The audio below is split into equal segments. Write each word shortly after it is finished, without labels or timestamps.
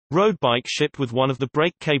Road bike shipped with one of the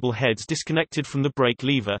brake cable heads disconnected from the brake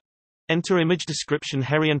lever. Enter image description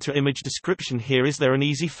here. Enter image description here. Is there an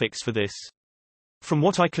easy fix for this? From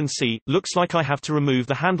what I can see, looks like I have to remove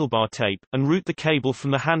the handlebar tape, and route the cable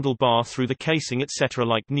from the handlebar through the casing etc.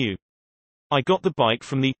 like new. I got the bike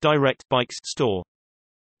from the Direct Bikes store.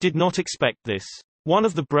 Did not expect this. One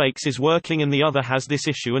of the brakes is working and the other has this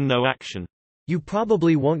issue and no action. You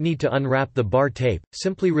probably won't need to unwrap the bar tape,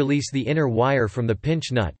 simply release the inner wire from the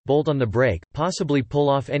pinch nut, bolt on the brake, possibly pull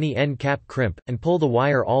off any end cap crimp, and pull the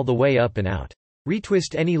wire all the way up and out.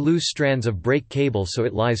 Retwist any loose strands of brake cable so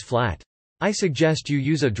it lies flat. I suggest you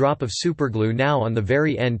use a drop of superglue now on the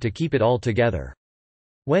very end to keep it all together.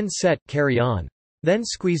 When set, carry on. Then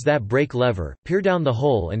squeeze that brake lever, peer down the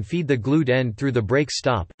hole and feed the glued end through the brake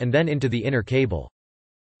stop, and then into the inner cable.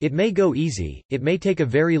 It may go easy, it may take a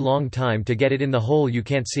very long time to get it in the hole you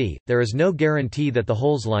can't see, there is no guarantee that the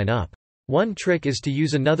holes line up. One trick is to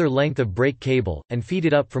use another length of brake cable, and feed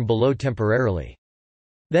it up from below temporarily.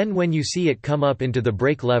 Then when you see it come up into the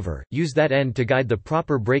brake lever, use that end to guide the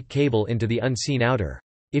proper brake cable into the unseen outer.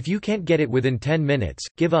 If you can't get it within 10 minutes,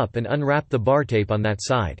 give up and unwrap the bar tape on that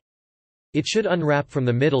side. It should unwrap from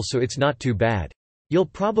the middle so it's not too bad. You'll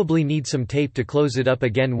probably need some tape to close it up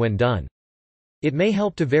again when done. It may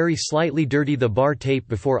help to very slightly dirty the bar tape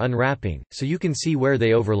before unwrapping, so you can see where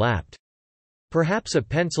they overlapped. Perhaps a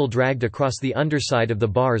pencil dragged across the underside of the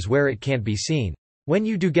bars where it can't be seen. When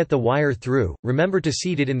you do get the wire through, remember to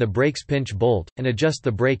seat it in the brake's pinch bolt, and adjust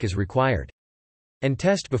the brake as required. And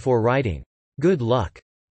test before riding. Good luck.